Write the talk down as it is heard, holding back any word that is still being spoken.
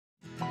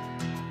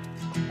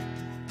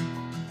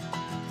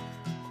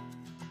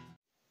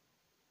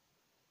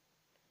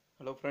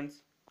Hello friends,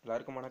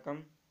 எல்லாருக்கும் வணக்கம்.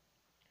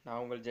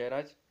 நான் உங்கள்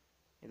ஜெயராஜ்.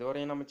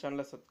 இதுவரையும் நம்ம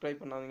சேனலை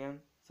சப்ஸ்கிரைப் பண்ணாதீங்க,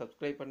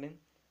 சப்ஸ்கிரைப் பண்ணி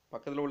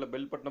பக்கத்தில் உள்ள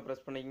பெல் பட்டனை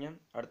ப்ரெஸ் பண்ணிக்கங்க.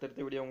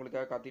 அடுத்தடுத்த வீடியோ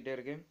உங்களுக்காக காத்திட்டே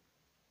இருக்கு.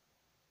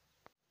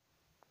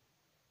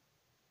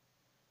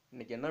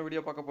 இன்றைக்கி என்ன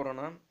வீடியோ பார்க்க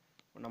போகிறோன்னா,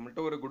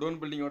 நம்மள்ட்ட ஒரு குடோன்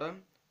பில்டிங்கோட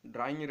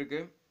டிராயிங்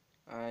இருக்குது.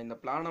 இந்த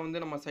பிளானை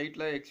வந்து நம்ம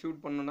சைட்டில்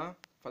எக்ஸிக்யூட் பண்ணணுன்னா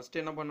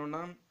ஃபஸ்ட்டு என்ன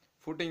பண்ணணுன்னா,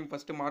 ஃபூட்டிங்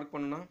ஃபஸ்ட்டு மார்க்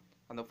பண்ணணும்.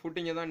 அந்த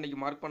ஃபூட்டிங்கை தான் இன்றைக்கி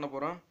மார்க் பண்ண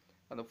போகிறோம்.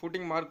 அந்த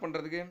ஃபூட்டிங் மார்க்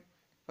பண்ணுறதுக்கு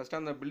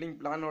ஃபஸ்ட்டு அந்த பில்டிங்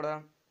பிளானோட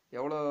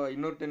எவ்வளோ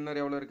இன்னொரு டென்னர்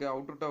எவ்வளோ இருக்குது,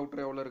 அவுட்ரு டு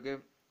அவுட்ரு எவ்வளோ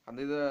இருக்குது, அந்த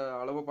இதை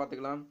அளவை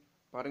பார்த்துக்கலாம்.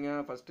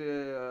 பாருங்கள், ஃபஸ்ட்டு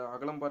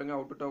அகலம் பாருங்கள்,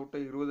 அவுட்ரு டு அவுட்ரு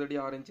 20 அடி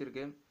 6 இன்ச்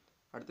இருக்குது.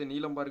 அடுத்து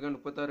நீளம் பாருங்கள்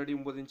 36 அடி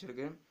 9 இன்ச்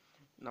இருக்குது.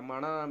 நம்ம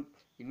ஆனால்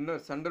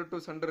இன்னும் சென்டர் டு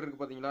சென்டர்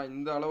இருக்குது பார்த்தீங்களா,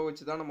 இந்த அளவை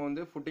வச்சு தான் நம்ம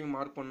வந்து ஃபுட்டிங்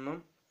மார்க் பண்ணணும்.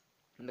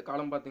 இந்த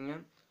காலம் பார்த்திங்க,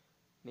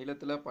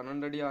 நீளத்தில்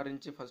 12 அடி 6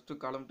 இன்ச்சு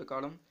ஃபஸ்ட்டு காலம் டு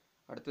காலம்,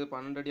 அடுத்து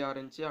 12 அடி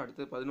 6 இன்ச்சு,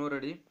 அடுத்து 11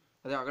 அடி.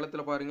 அதே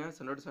அகலத்தில் பாருங்கள்,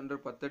 சென்டர் டு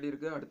சென்டர் 10 அடி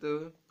இருக்குது, அடுத்து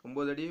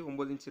 9 அடி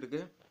 9 இன்ச்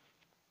இருக்குது.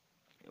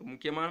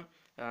 முக்கியமாக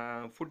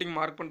ஃபுட்டிங்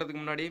மார்க்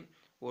பண்ணுறதுக்கு முன்னாடி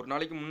ஒரு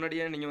நாளைக்கு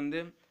முன்னாடியே நீங்கள் வந்து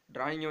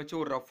டிராயிங்கை வச்சு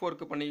ஒரு ரஃப்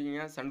ஒர்க்கு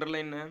பண்ணிக்கிங்க. சென்டர்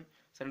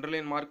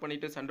லைன் மார்க்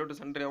பண்ணிவிட்டு சென்டர் டு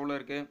சென்டர் எவ்வளோ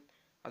இருக்குது,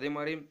 அதே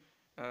மாதிரி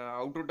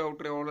அவுட்ரு டு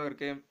அவுட்ரு எவ்வளோ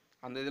இருக்குது,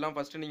 அந்த இதெல்லாம்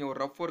ஃபஸ்ட்டு நீங்கள் ஒரு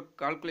ரஃப் ஒர்க்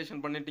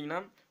கால்குலேஷன் பண்ணிட்டீங்கன்னா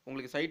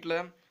உங்களுக்கு சைட்டில்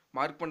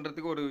மார்க்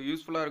பண்ணுறதுக்கு ஒரு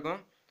யூஸ்ஃபுல்லாக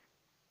இருக்கும்.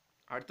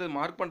 அடுத்தது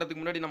மார்க்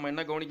பண்ணுறதுக்கு முன்னாடி நம்ம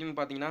என்ன கவனிக்கணும்னு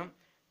பார்த்தீங்கன்னா,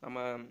 நம்ம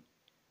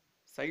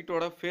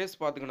சைட்டோட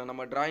ஃபேஸ் பார்த்துக்கணும்.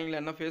 நம்ம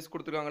டிராயிங்கில் என்ன ஃபேஸ்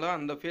கொடுத்துருக்காங்களோ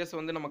அந்த ஃபேஸை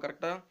வந்து நம்ம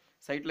கரெக்டாக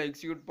சைட்டில்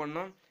எக்ஸிக்யூட்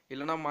பண்ணணும்.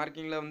 இல்லைனா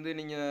மார்க்கிங்கில் வந்து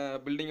நீங்கள்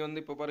பில்டிங்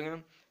வந்து இப்போ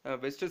பாருங்கள்,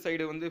 வெஸ்ட்டு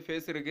சைடு வந்து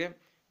ஃபேஸ் இருக்குது,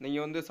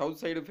 நீங்கள் வந்து சவுத்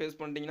சைடு ஃபேஸ்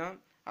பண்ணிட்டீங்கன்னா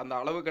அந்த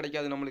அளவு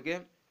கிடைக்காது நம்மளுக்கு.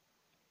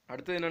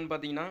 அடுத்தது என்னென்னு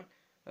பார்த்தீங்கன்னா,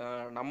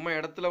 நம்ம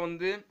இடத்துல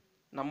வந்து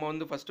நம்ம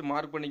வந்து ஃபஸ்ட்டு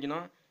மார்க்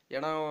பண்ணிக்கணும்.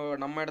 ஏன்னா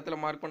நம்ம இடத்துல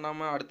மார்க்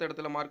பண்ணாமல் அடுத்த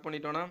இடத்துல மார்க்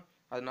பண்ணிட்டோன்னா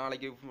அது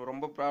நாளைக்கு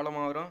ரொம்ப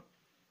ப்ராப்ளமாக வரும்.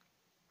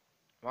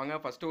 வாங்க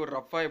ஃபஸ்ட்டு ஒரு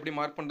ரஃப்பாக எப்படி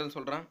மார்க் பண்ணுறதுன்னு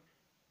சொல்கிறேன்.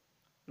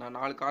 நான்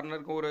 4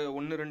 கார்னருக்கு ஒரு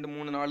 1 2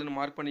 3 4ன்னு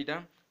மார்க்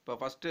பண்ணிட்டேன். இப்போ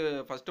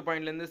ஃபஸ்ட்டு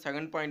பாயிண்ட்லேருந்து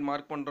செகண்ட் பாயிண்ட்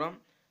மார்க் பண்ணுறோம்.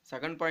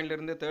 செகண்ட்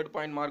பாயிண்ட்லேருந்து தேர்ட்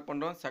பாயிண்ட் மார்க்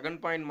பண்ணுறோம். Second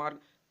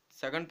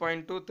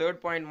point to third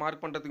point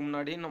mark பண்ணுறதுக்கு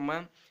முன்னாடி நம்ம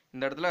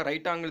இந்த இடத்துல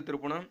ரைட் ஆங்கிள்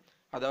திருப்பணும்.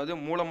 அதாவது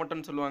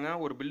மூலமட்டம்னு சொல்லுவாங்க.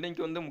 ஒரு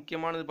பில்டிங்க்கு வந்து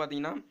முக்கியமானது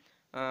பார்த்தீங்கன்னா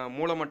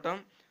மூலமட்டம்.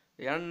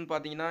 ஏன்னு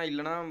பார்த்தீங்கன்னா,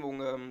 இல்லைனா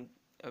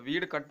உங்கள்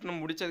வீடு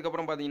கட்டணும்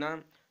முடித்ததுக்கப்புறம் பார்த்தீங்கன்னா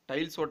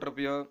டைல்ஸ்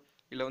ஓட்டுறப்பையோ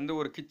இல்லை வந்து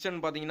ஒரு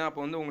கிச்சன் பார்த்தீங்கன்னா,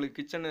 அப்போ வந்து உங்களுக்கு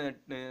கிச்சனு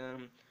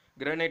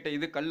கிரானைட்டை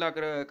இது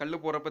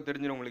கல் போடுறப்ப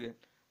தெரிஞ்சிடும் உங்களுக்கு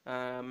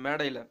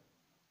மேடையில்.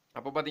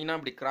 அப்போ பார்த்தீங்கன்னா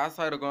அப்படி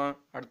கிராஸாக இருக்கும்.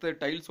 அடுத்து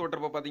டைல்ஸ்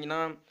ஓட்டுறப்ப பார்த்தீங்கன்னா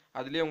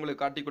அதுலேயே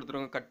உங்களுக்கு காட்டி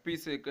கொடுத்துருவாங்க, கட்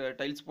பீஸு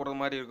டைல்ஸ் போடுற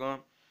மாதிரி இருக்கும்.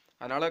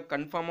 அதனால்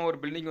கன்ஃபார்மாக ஒரு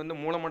பில்டிங் வந்து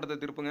மூலமட்டத்தை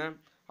திருப்புங்க.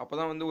 அப்போ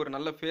தான் வந்து ஒரு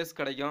நல்ல ஃபேஸ்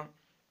கிடைக்கும்.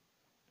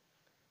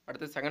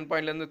 அடுத்து செகண்ட்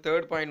பாயிண்ட்லேருந்து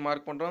தேர்ட் பாயிண்ட்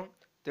மார்க் பண்ணுறோம்.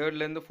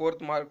 தேர்ட்லேருந்து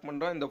ஃபோர்த் மார்க்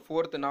பண்ணுறோம். இந்த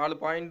ஃபோர்த்து 4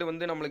 பாயிண்ட்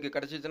வந்து நம்மளுக்கு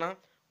கிடச்சிச்சின்னா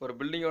ஒரு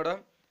பில்டிங்கோட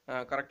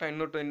கரெக்டாக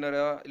இன்னொரு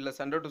இன்னரோ இல்லை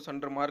சென்டர் டு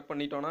சென்டர் மார்க்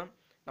பண்ணிட்டோன்னா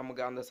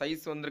நமக்கு அந்த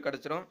சைஸ் வந்து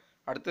கிடச்சிரும்.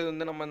 அடுத்தது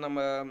வந்து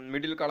நம்ம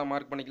மிடில் காலம்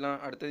மார்க் பண்ணிக்கலாம்.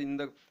 அடுத்தது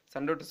இந்த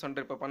சென்டர் டு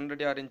சென்டர் இப்போ 12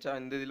 அடி 6 இன்ச்சா,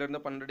 இந்த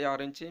இதுலேருந்து 12 அடி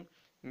 6 இன்ச்சு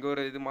இங்கே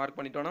ஒரு இது மார்க்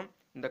பண்ணிட்டோன்னா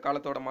இந்த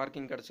காலத்தோட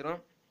மார்க்கிங் கிடச்சிரும்.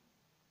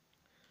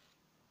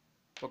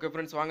 ஓகே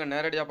ஃப்ரெண்ட்ஸ், வாங்க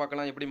நேரடியாக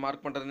பார்க்கலாம் எப்படி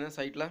மார்க் பண்ணுறதுன்னு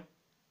சைட்டில்.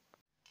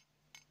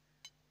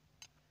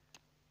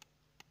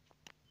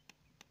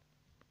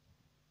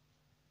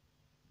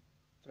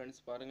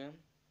 ஃப்ரெண்ட்ஸ் பாருங்கள்,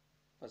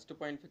 ஃபஸ்ட்டு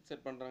பாயிண்ட்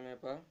ஃபிக்ஸட் பண்ணுறாங்க.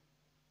 இப்போ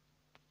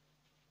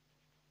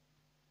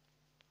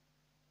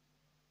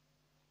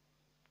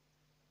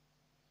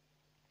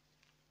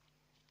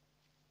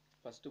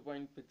ஃபஸ்ட்டு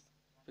பாயிண்ட்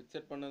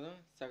ஃபிக்ஸட் பண்ணதும்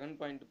செகண்ட்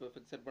பாயிண்ட் இப்போ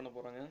ஃபிக்ஸட் பண்ண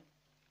போகிறாங்க.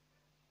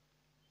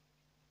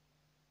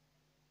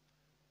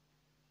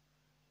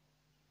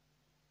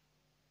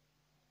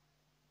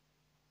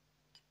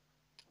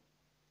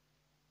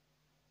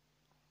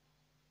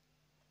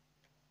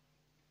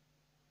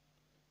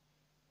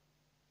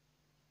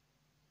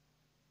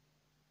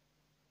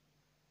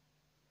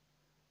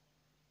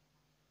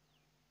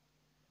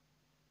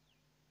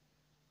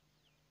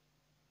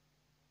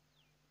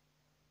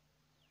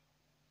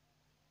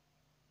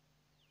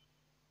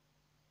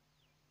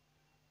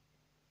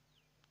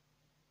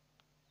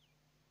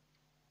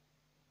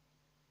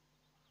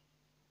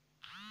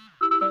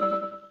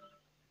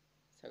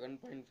 செகண்ட்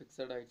பாயிண்ட்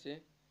ஃபிக்ஸட் ஆகிடுச்சு.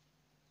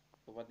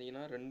 இப்போ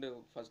பார்த்தீங்கன்னா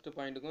ஃபஸ்ட்டு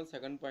பாயிண்ட்டுக்கும்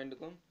செகண்ட்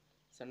பாயிண்ட்டுக்கும்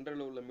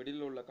சென்டரில் உள்ள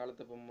மிடில் உள்ள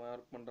காலத்தை இப்போ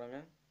மார்க் பண்ணுறாங்க.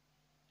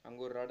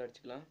 அங்கே ஒரு ராட்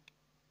அடிச்சுக்கலாம்.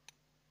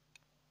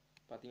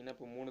 பார்த்தீங்கன்னா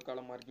இப்போ 3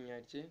 காலம் மார்க்கிங்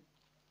ஆகிடுச்சு.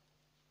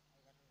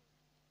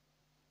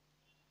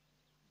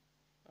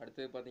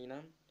 அடுத்தது பார்த்தீங்கன்னா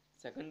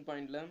செகண்ட்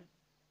பாயிண்டில்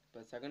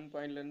இப்போ செகண்ட்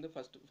பாயிண்ட்லேருந்து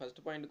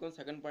ஃபஸ்ட்டு பாயிண்ட்டுக்கும்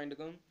செகண்ட்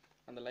பாயிண்ட்டுக்கும்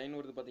அந்த லைன்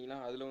வருது பார்த்தீங்கன்னா,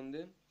 அதில் வந்து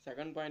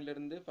செகண்ட்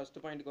பாயிண்ட்லேருந்து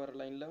ஃபஸ்ட்டு பாயிண்ட்டுக்கு வர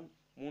லைனில்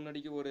 3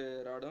 அடிக்கு ஒரு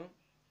ராடும்,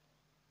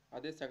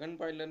 அதே செகண்ட்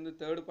பாயிண்ட்லேருந்து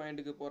தேர்டு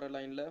பாயிண்ட்டுக்கு போகிற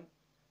லைனில்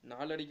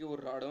 4 அடிக்கு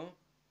ஒரு ராடும்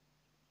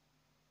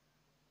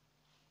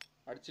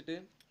அடிச்சுட்டு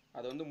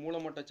அதை வந்து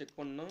மூலமட்டை செக்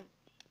பண்ணணும்.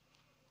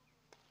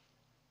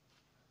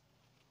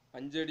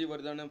 5 அடி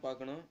வருதான்னு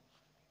பார்க்கணும்.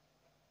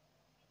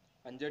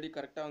 5 அடி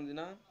கரெக்டாக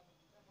வந்துன்னா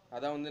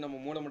அதான் வந்து நம்ம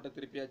மூலமட்டை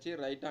திருப்பியாச்சு.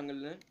 ரைட்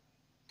ஆங்கிள்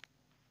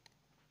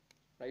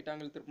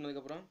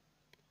திருப்பினதுக்கப்புறம்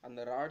அந்த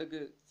ராடுக்கு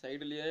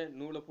சைடுலேயே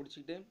நூலை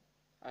பிடிச்சிக்கிட்டு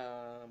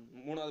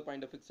 3வது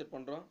பாயிண்ட்டை ஃபிக்ஸட்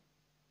பண்ணுறோம்.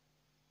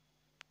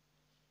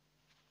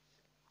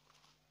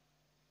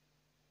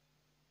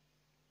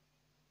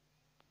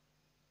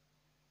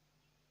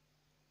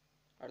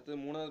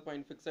 அடுத்தது மூணாவது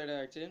பாயிண்ட் ஃபிக்ஸட்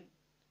ஆகிடுச்சு.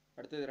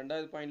 அடுத்தது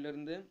ரெண்டாவது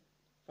பாயிண்ட்லேருந்து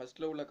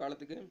ஃபஸ்ட்டில் உள்ள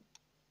காலத்துக்கு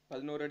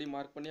 11 அடி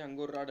மார்க் பண்ணி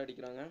அங்கே ஒரு ராட்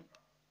அடிக்கிறாங்க.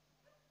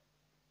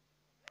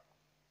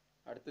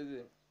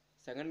 அடுத்தது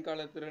செகண்ட்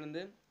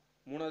காலத்துலேருந்து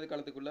மூணாவது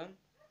காலத்துக்குள்ளே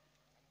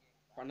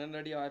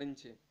 12 அடி 6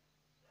 இன்ச்சு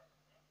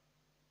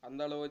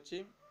அந்த அளவு வச்சு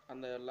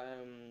அந்த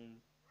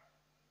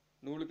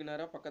நூலுக்கு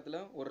நேராக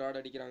பக்கத்தில் ஒரு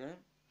ராட் அடிக்கிறாங்க.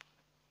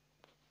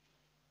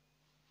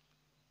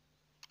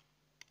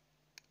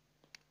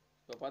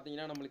 இப்போ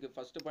பார்த்தீங்கன்னா நம்மளுக்கு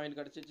ஃபஸ்ட்டு பாயிண்ட்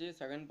கிடச்சிச்சு,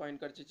 செகண்ட் பாயிண்ட்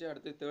கிடச்சிச்சு,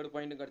 அடுத்து தேர்ட்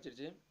பாயிண்ட்டும்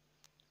கிடச்சிருச்சு.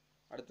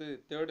 அடுத்து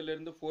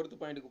தேர்டுலேருந்து ஃபோர்த்து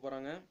பாயிண்ட்டுக்கு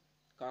போகிறாங்க.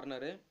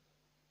 கார்னரு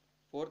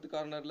ஃபோர்த்து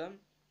கார்னரில்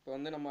இப்போ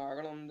வந்து நம்ம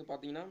அகலம் வந்து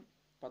பார்த்திங்கன்னா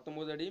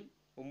 19 அடி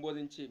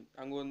 9 இன்ச்சு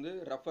அங்கே வந்து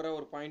ரஃபராக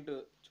ஒரு பாயிண்ட்டு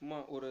சும்மா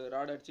ஒரு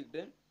ராட்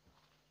அடிச்சுக்கிட்டு,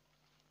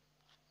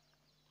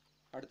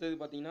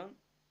 அடுத்தது பார்த்திங்கன்னா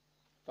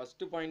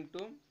first point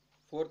to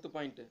fourth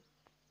point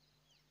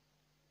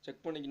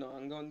check பண்ணிக்கணும்.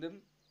 அங்கே வந்து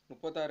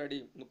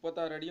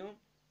 36 அடியும்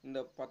இந்த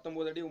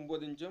 19 அடி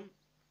 9 இன்ச்சும்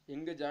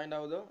எங்கே ஜாயிண்ட்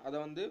ஆகுதோ அதை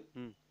வந்து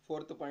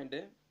ஃபோர்த்து பாயிண்ட்டு.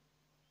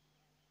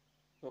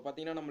 இப்போ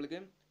பார்த்தீங்கன்னா நம்மளுக்கு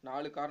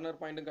 4 கார்னர்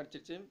பாயிண்ட்டும்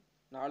கிடச்சிருச்சு.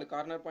 4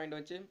 கார்னர் பாயிண்ட்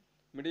வச்சு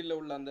மிடில்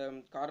உள்ள அந்த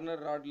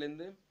கார்னர்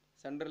ராட்லேருந்து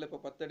சென்டரில் இப்போ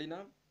 10 அடினா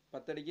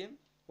 10 அடிக்கு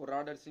ஒரு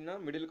ராட் அடிச்சிங்கன்னா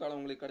மிடில் காலம்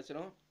உங்களுக்கு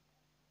கிடச்சிடும்.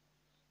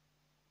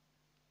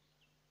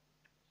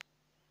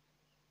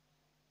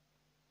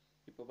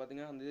 இப்போ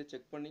பார்த்தீங்கன்னா அந்த இதை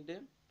செக் பண்ணிவிட்டு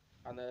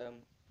அந்த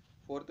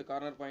ஃபோர்த்து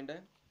கார்னர் பாயிண்ட்டை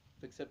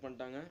ஃபிக்ஸட்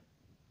பண்ணிட்டாங்க.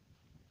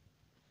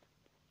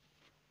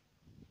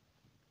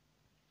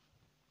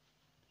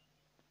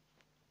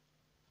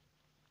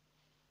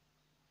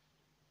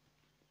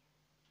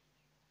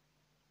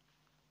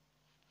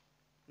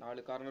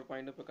 நாலு கார்னர்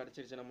பாயிண்ட்டும் இப்போ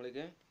கிடச்சிருச்சு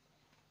நம்மளுக்கு.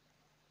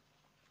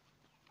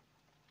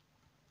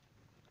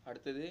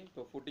 அடுத்தது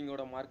இப்போ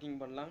ஃபுட்டிங்கோட மார்க்கிங்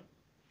பண்ணலாம்.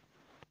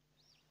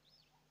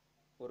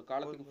 ஒரு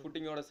காலத்துக்கு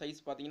ஃபுட்டிங்கோட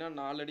சைஸ் பார்த்தீங்கன்னா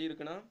 4 அடி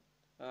இருக்குன்னா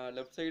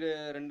லெஃப்ட் சைடு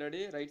 2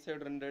 அடி, ரைட்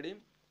சைடு 2 அடி,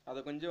 அதை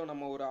கொஞ்சம்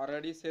நம்ம ஒரு அரை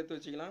அடி சேர்த்து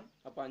வச்சுக்கலாம்.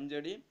 அப்போ 5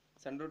 அடி,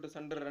 சென்டர் டு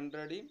சென்டர்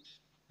 2 அடி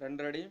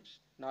 2 அடி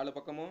 4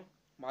 பக்கமும்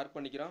மார்க்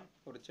பண்ணிக்கிறோம்.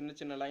 ஒரு சின்ன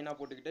சின்ன லைனாக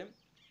போட்டுக்கிட்டு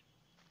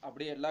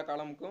அப்படியே எல்லா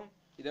காலமுக்கும்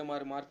இதே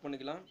மாதிரி மார்க்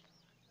பண்ணிக்கலாம்.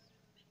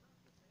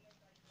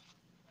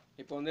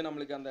 இப்போ வந்து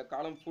நம்மளுக்கு அந்த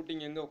காலம்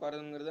ஃபூட்டிங் எங்கே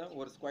உட்காருங்கிறத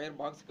ஒரு ஸ்கொயர்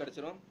பாக்ஸ்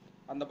கிடச்சிரும்.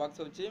 அந்த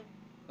பாக்ஸை வச்சு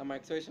நம்ம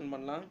எக்ஸவேஷன்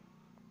பண்ணலாம்.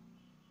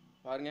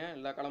 பாருங்கள்,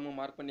 எல்லா காலமும்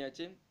மார்க்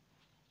பண்ணியாச்சு.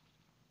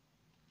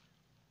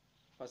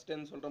 ஃபஸ்ட்டு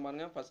சொல்கிற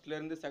பாருங்க,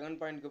 ஃபஸ்ட்லேருந்து செகண்ட்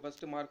பாயிண்ட்டுக்கு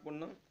ஃபஸ்ட்டு மார்க்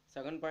பண்ணணும்.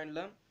 செகண்ட்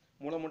பாயிண்டில்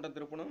மூலமட்டம்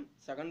திருப்பணும்.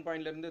 செகண்ட்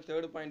பாயிண்ட்லேருந்து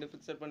தேர்ட் பாயிண்ட்டு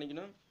ஃபிக்ஸட்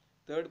பண்ணிக்கணும்.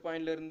 தேர்ட்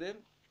பாயிண்ட்லேருந்து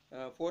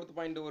ஃபோர்த்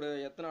பாயிண்ட் ஒரு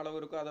எத்தனை அளவு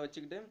இருக்கோ அதை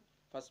வச்சுக்கிட்டு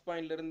ஃபஸ்ட்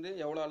பாயிண்ட்லேருந்து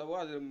எவ்வளோ அளவோ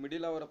அது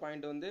மிடில் ஆகிற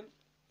பாயிண்ட் வந்து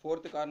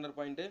ஃபோர்த்து கார்னர்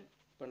பாயிண்ட்டு.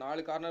 இப்போ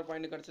 4 கார்னர்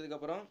பாயிண்ட்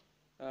கிடச்சதுக்கப்புறம்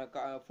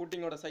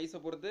ஃபூட்டிங்கோட சைஸை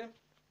பொறுத்து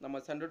நம்ம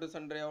சென்டர் டு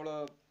சென்டர் எவ்வளோ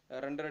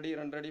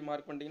 2 அடி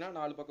மார்க் பண்ணிட்டீங்கன்னா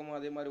 4 பக்கமும்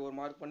அதே மாதிரி ஒரு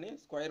மார்க் பண்ணி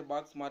ஸ்கொயர்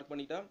பாக்ஸ் மார்க்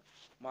பண்ணிட்டா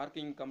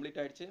மார்க்கிங் கம்ப்ளீட்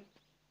ஆகிடுச்சு.